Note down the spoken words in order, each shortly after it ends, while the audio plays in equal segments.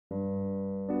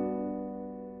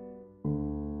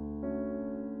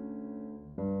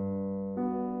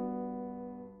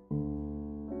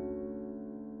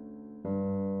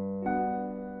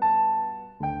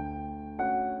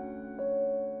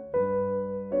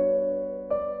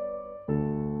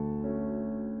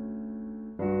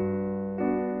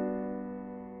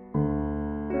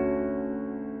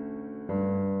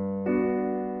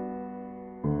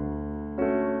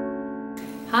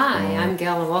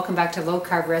Gail and welcome back to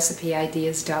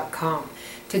lowcarbrecipe-ideas.com.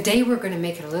 Today we're going to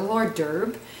make a little hors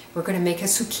d'oeuvre. We're going to make a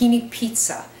zucchini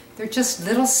pizza. They're just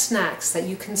little snacks that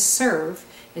you can serve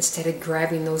instead of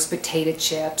grabbing those potato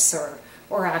chips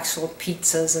or actual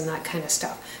pizzas and that kind of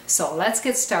stuff. So let's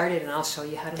get started and I'll show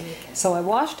you how to make it. So I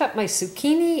washed up my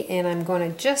zucchini and I'm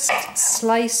going to just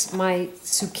slice my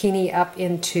zucchini up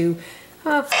into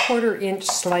 1/4 inch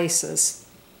slices.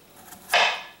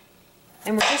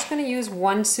 And we're just going to use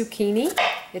one zucchini.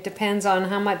 It depends on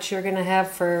how much you're going to have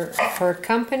for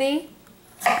company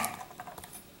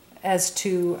as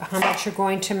to how much you're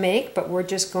going to make, but we're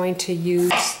just going to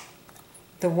use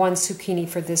the one zucchini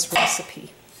for this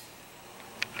recipe.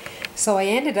 So I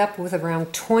ended up with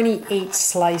around 28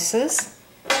 slices,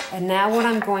 and now what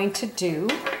I'm going to do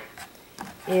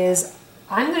is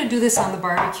I'm going to do this on the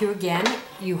barbecue again.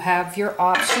 You have your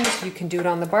options. You can do it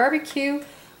on the barbecue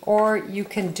or you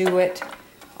can do it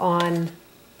in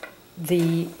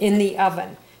the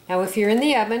oven. Now if you're in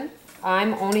the oven,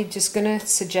 I'm only just going to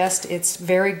suggest it's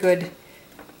very good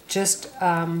just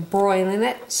broiling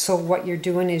it. So what you're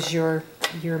doing is you're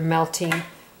melting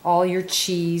all your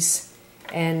cheese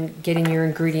and getting your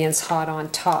ingredients hot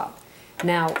on top.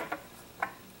 Now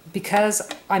because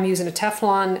I'm using a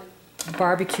Teflon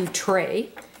barbecue tray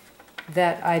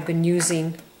that I've been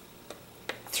using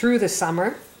through the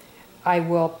summer, I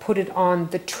will put it on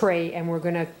the tray and we're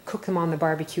going to cook them on the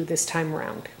barbecue this time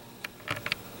around.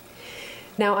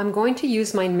 Now I'm going to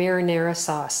use my marinara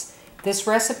sauce. This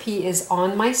recipe is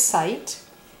on my site,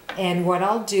 and what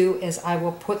I'll do is I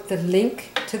will put the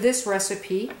link to this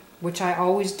recipe, which I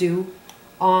always do,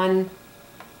 on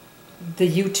the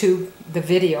YouTube, the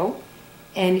video,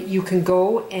 and you can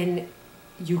go and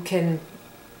you can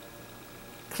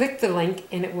click the link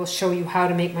and it will show you how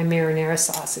to make my marinara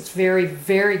sauce. It's very,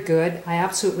 very good. I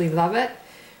absolutely love it.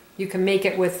 You can make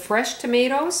it with fresh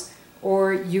tomatoes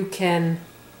or you can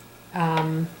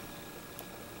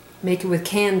make it with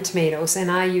canned tomatoes, and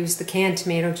I use the canned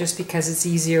tomato just because it's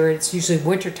easier. It's usually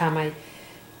wintertime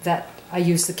that I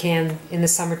use the canned. In the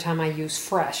summertime I use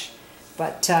fresh,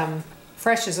 but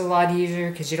fresh is a lot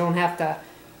easier because you don't have to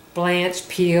blanch,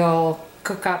 peel,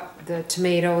 cook up the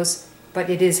tomatoes. But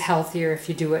it is healthier if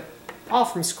you do it all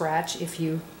from scratch if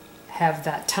you have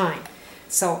that time.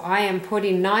 So I am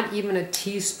putting not even a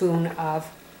teaspoon of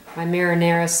my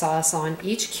marinara sauce on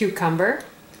each cucumber.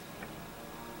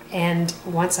 And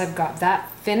once I've got that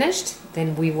finished,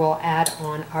 then we will add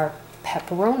on our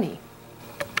pepperoni.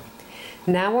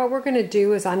 Now what we're going to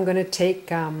do is I'm going to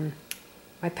take my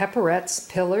pepperettes,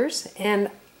 pillars, and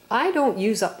I don't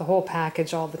use up the whole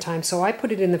package all the time, so I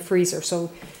put it in the freezer. So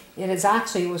it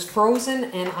was frozen,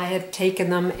 and I had taken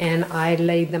them and I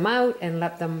laid them out and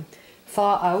let them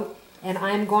thaw out, and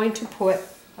I'm going to put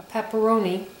a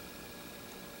pepperoni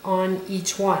on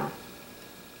each one.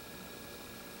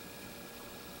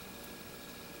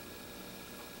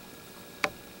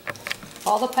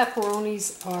 All the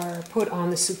pepperonis are put on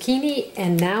the zucchini,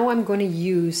 and now I'm going to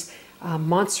use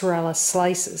mozzarella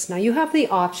slices. Now you have the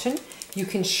option. You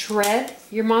can shred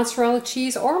your mozzarella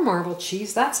cheese or marble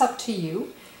cheese, that's up to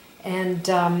you, and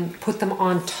put them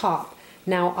on top.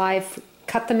 Now I've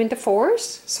cut them into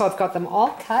 4s, so I've got them all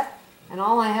cut, and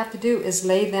all I have to do is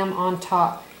lay them on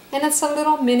top. And it's a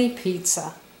little mini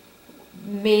pizza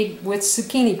made with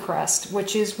zucchini crust,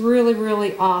 which is really,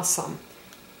 really awesome.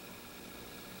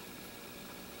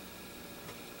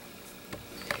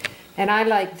 And I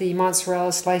like the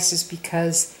mozzarella slices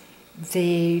because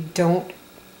they don't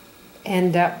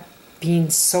end up being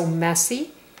so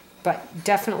messy. But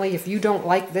definitely if you don't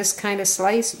like this kind of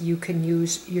slice, you can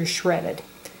use your shredded.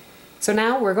 So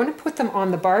now we're going to put them on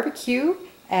the barbecue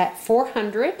at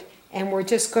 400, and we're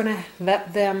just going to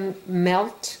let them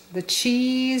melt the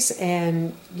cheese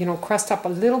and, you know, crust up a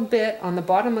little bit on the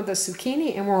bottom of the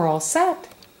zucchini, and we're all set.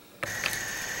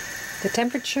 The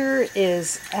temperature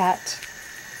is at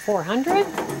 400,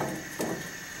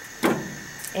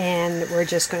 and we're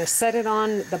just going to set it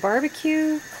on the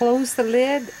barbecue, close the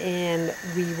lid, and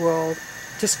we will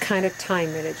just kind of time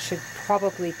it. It should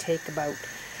probably take about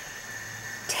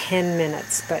 10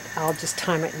 minutes, but I'll just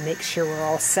time it and make sure we're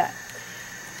all set.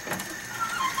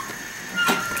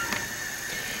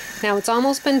 Now it's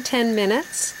almost been 10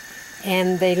 minutes,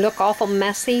 and they look awful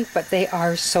messy, but they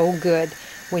are so good.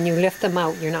 When you lift them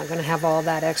out, you're not going to have all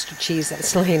that extra cheese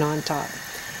that's laying on top.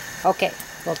 Okay,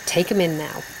 we'll take them in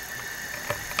now.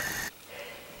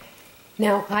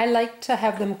 Now I like to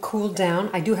have them cool down.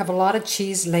 I do have a lot of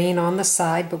cheese laying on the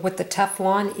side, but with the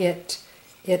Teflon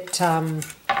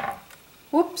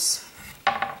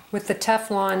with the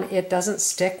Teflon it doesn't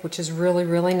stick, which is really,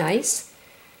 really nice.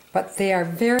 But they are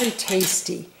very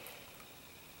tasty.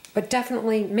 But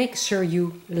definitely make sure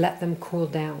you let them cool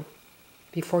down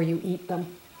before you eat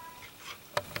them.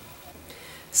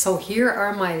 So here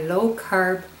are my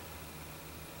low-carb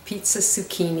pizza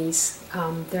zucchinis.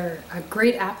 They're a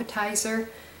great appetizer,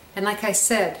 and like I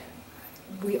said,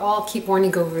 we all keep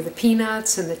wanting to go over the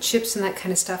peanuts and the chips and that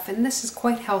kind of stuff, and this is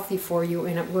quite healthy for you,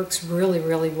 and it works really,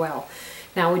 really well.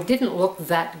 Now, it didn't look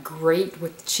that great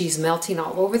with the cheese melting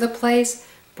all over the place,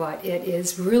 but it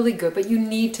is really good. But you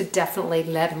need to definitely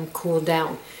let them cool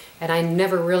down. And I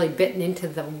never really bitten into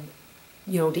them,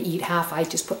 you know, to eat half. I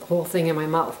just put the whole thing in my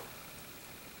mouth.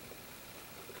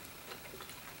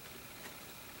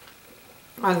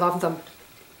 I love them.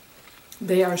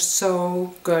 They are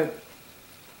so good.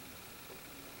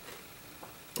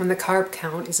 And the carb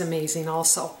count is amazing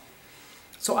also.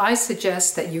 So I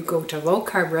suggest that you go to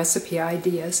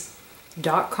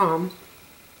lowcarbrecipe.ideas.com.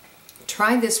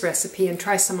 Try this recipe and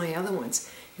try some of my other ones.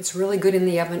 It's really good in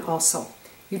the oven also.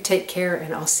 You take care,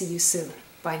 and I'll see you soon.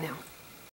 Bye now.